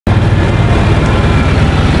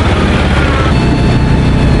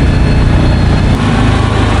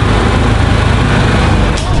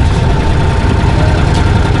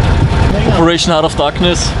Operation Heart of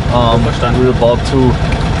Darkness. We're about to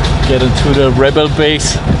get into the rebel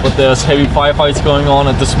base, but there's heavy firefights going on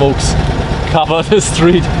and the smokes cover the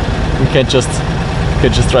street. We can't just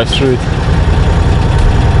drive through it.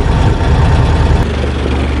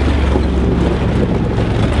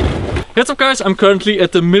 What's up guys, I'm currently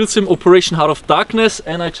at the Milsim Operation Heart of Darkness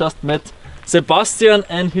and I just met Sebastian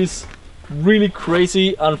and his really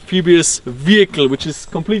crazy amphibious vehicle, which is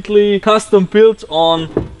completely custom built on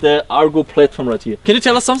the Argo platform right here. Can you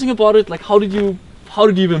tell us something about it? Like how did you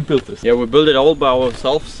even build this? Yeah, we built it all by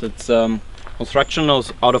ourselves. It's construction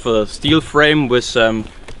out of a steel frame with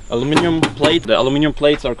aluminum plate. The aluminum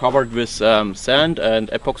plates are covered with sand and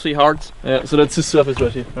epoxy hards. Yeah, so that's the surface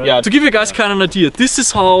right here. Right? Yeah. To give you guys kind of an idea, this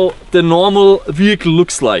is how the normal vehicle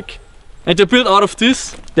looks like. And they're built out of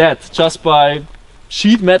that just by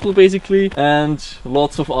sheet metal basically, and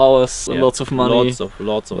lots of hours, yeah, lots of money,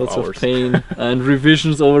 lots of pain and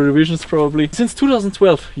revisions over revisions probably. Since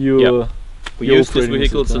 2012 we used this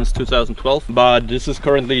vehicle since 2012, but this is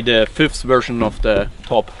currently the 5th version of the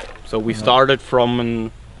top. So we started from a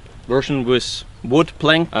version with wood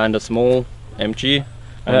plank and a small MG,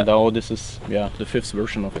 and now this is the 5th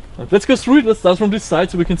version of it. Let's go through it. Let's start from this side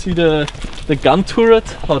so we can see the gun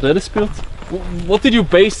turret, how that is built. What did you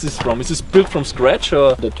base this from? Is this built from scratch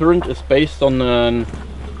or? The turret is based on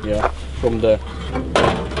from the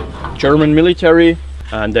German military,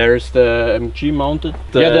 and there's the MG mounted.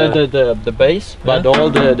 The base, but all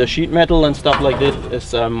the sheet metal and stuff like this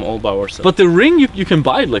is all by ourselves. But the ring you can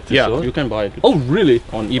buy it like this, yeah, or? You can buy it. Oh really?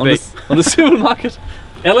 On eBay. On the civil market.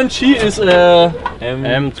 LNG is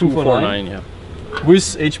M249, yeah.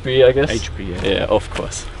 With HP, I guess. HP, yeah. Yeah, of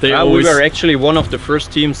course. We were actually one of the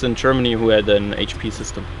first teams in Germany who had an HP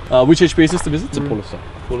system. Which HP system is it? It's a Polestar.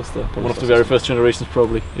 One of the very first generations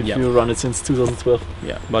probably, if you run it since 2012.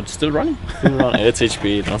 Yeah, but still running? Still running. It's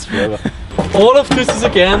HP, it runs forever. All of this is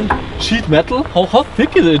again sheet metal. How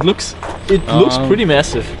thick is it? It looks pretty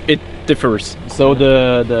massive. It differs. So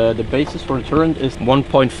the basis for the turret is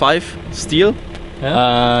 1.5 steel,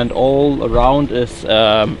 and all around is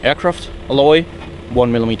aircraft alloy, 1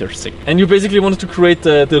 millimeter thick. And you basically wanted to create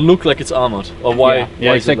the look like it's armored, or why?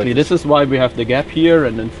 Yeah, exactly. Like this is why we have the gap here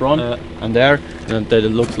and in front and there, and that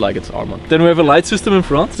it looks like it's armored. Then we have a light system in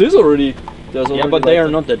front. There's already but they are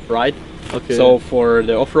not that bright. Okay. So for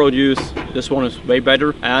the off-road use, this one is way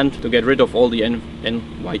better, and to get rid of all the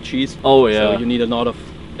NYGs. Oh yeah. So you need a lot of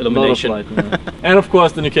illumination. And of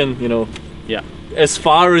course, then you can, as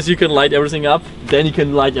far as you can light everything up, then you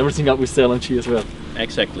can light everything up with the LNG as well.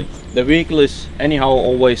 Exactly. The vehicle is anyhow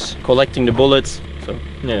always collecting the bullets, so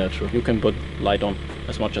yeah, true. You can put light on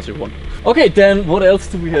as much as you want. Okay, then what else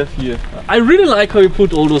do we have here? I really like how you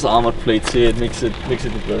put all those armored plates here. It makes it look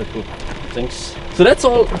very cool. Thanks. So that's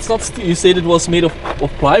all. It's not steel. You said it was made of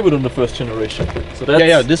plywood on the first generation. So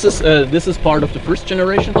that's This is part of the first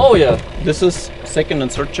generation. Oh yeah. This is second and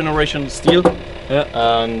third generation steel.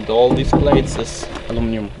 Yeah. And all these plates is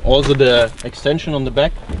aluminum. Also the extension on the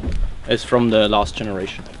back is from the last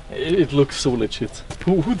generation. It looks so legit.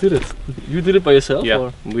 Who did it? You did it by yourself? Yeah.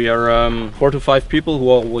 Or? We are 4 to 5 people who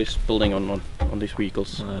are always building on these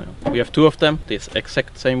vehicles. We have 2 of them, these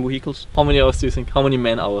exact same vehicles. How many hours do you think? How many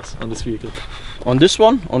man hours on this vehicle? On this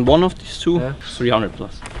one, on one of these 2, 300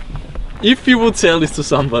 plus. If you would sell this to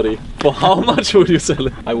somebody, for how much would you sell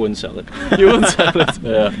it? I wouldn't sell it. You wouldn't sell it?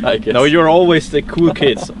 Yeah, I guess. No, you're always the cool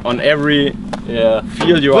kids. On every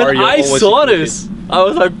field you are, When I saw this, I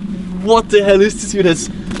was like, what the hell is this? It has,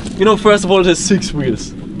 first of all, it has 6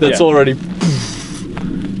 wheels. That's already...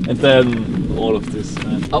 And then all of this.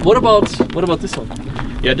 What about this one?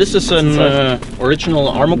 Yeah, this is an original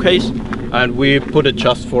Armo case, and we put it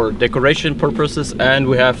just for decoration purposes, and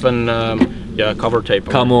we have an cover tape.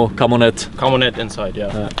 Camo net inside,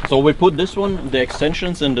 So we put this one, the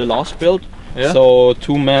extensions in the last build, so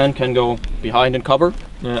 2 men can go behind and cover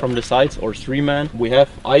from the sides, or 3 men. We have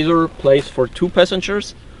either place for 2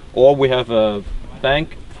 passengers, or we have a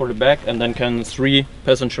bank for the back, and then can 3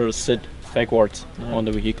 passengers sit backwards on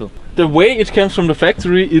the vehicle. The way it comes from the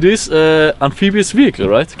factory, it is an amphibious vehicle,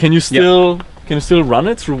 right? Can you still run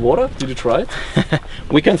it through water? Did you try it?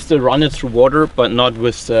 We can still run it through water, but not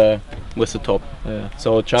with the top.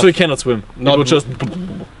 So you cannot swim. Not just.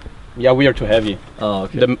 Yeah, we are too heavy. Oh,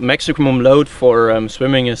 okay. The maximum load for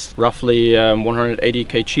swimming is roughly 180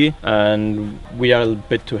 kg, and we are a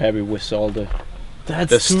bit too heavy with all the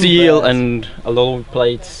steel and aluminum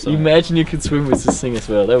plates. So. Imagine you could swim with this thing as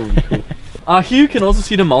well. That would be cool. Here you can also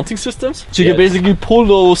see the mounting systems. So you can basically pull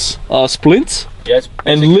those splints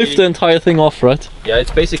and lift the entire thing off, right? Yeah,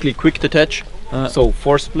 it's basically quick detach. So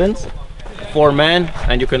 4 splints, 4 men,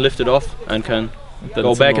 and you can lift it off and can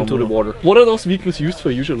go back into the water. What are those vehicles used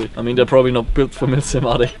for usually? I mean, they're probably not built for milsim,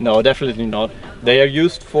 are they? No, definitely not. They are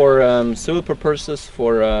used for civil purposes,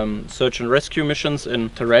 for search and rescue missions in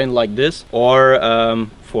terrain like this, or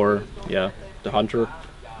for the hunter.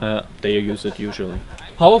 They use it usually.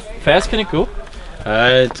 How fast can it go?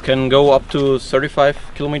 It can go up to 35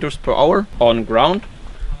 kilometers per hour on ground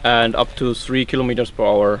and up to 3 kilometers per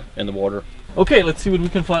hour in the water. Okay, let's see what we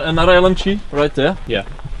can find. Another LMG right there. Yeah.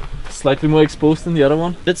 Slightly more exposed than the other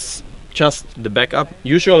one. It's just the backup.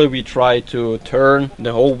 Usually we try to turn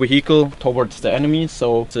the whole vehicle towards the enemy.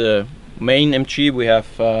 So the main MG we have,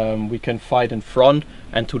 we can fight in front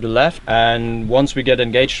and to the left. And once we get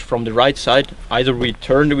engaged from the right side, either we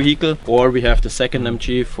turn the vehicle or we have the second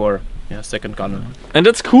MG for second gunner. And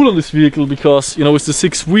that's cool on this vehicle because, you know, with the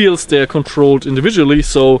 6 wheels, they're controlled individually.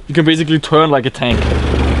 So you can basically turn like a tank.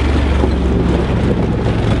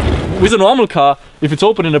 With a normal car, if it's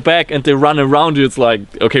open in the back and they run around you, it's like,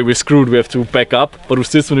 okay, we're screwed, we have to back up. But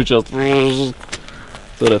with this one, you just...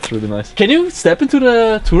 So that's really nice. Can you step into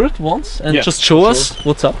the turret once and just show us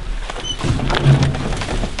what's up?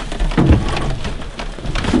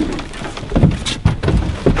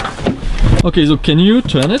 Okay, so can you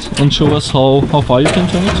turn it and show us how far you can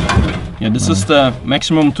turn it? Yeah, this is the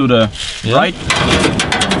maximum to the right.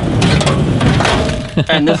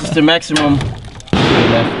 And this is the maximum to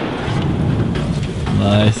the left.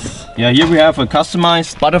 Nice. Yeah, here we have a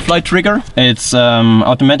customized butterfly trigger. It's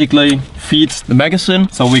automatically feeds the magazine.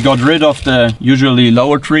 So we got rid of the usually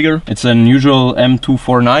lower trigger. It's an usual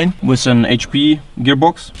M249 with an HP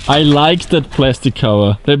gearbox. I like that plastic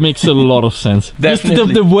cover. That makes a lot of sense.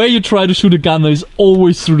 Definitely. The way you try to shoot a gunner is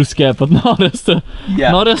always through the scab, but not as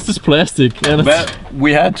this plastic. Yeah, well,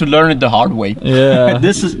 we had to learn it the hard way. Yeah.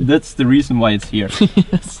 That's the reason why it's here.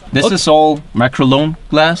 Yes. This is all macrolone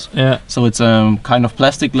glass. Yeah. So it's a kind of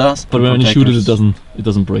plastic glass. But when you shoot it, it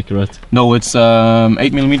doesn't break, right? No, it's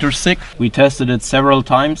 8mm thick. We tested it several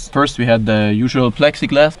times. First we had the usual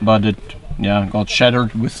plexiglass, but it got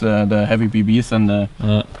shattered with the heavy BBs and the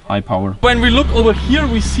high power. When we look over here,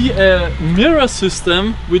 we see a mirror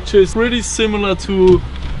system, which is pretty similar to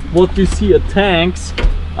what we see at tanks.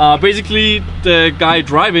 Basically, the guy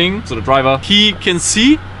driving, so the driver, he can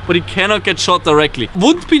see, but he cannot get shot directly.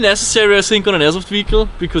 Wouldn't be necessary, I think, on an airsoft vehicle,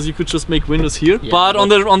 because you could just make windows here. Yeah, but on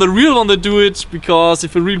the real one they do it because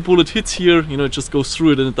if a real bullet hits here, you know, it just goes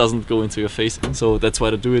through it and it doesn't go into your face. So that's why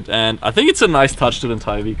they do it, and I think it's a nice touch to the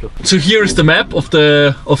entire vehicle. So here is the map of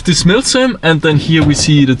this milsim, and then here we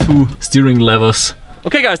see the 2 steering levers.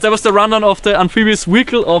 Okay guys, that was the rundown of the amphibious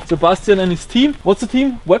vehicle of Sebastian and his team. What's the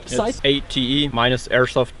team website? It's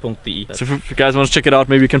ate-airsoft.de. So if you guys want to check it out,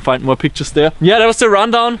 maybe you can find more pictures there. Yeah, that was the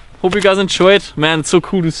rundown. Hope you guys enjoyed. Man, it's so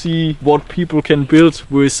cool to see what people can build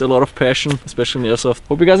with a lot of passion, especially in airsoft.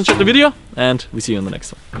 Hope you guys enjoyed the video, and we see you in the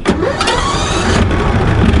next one.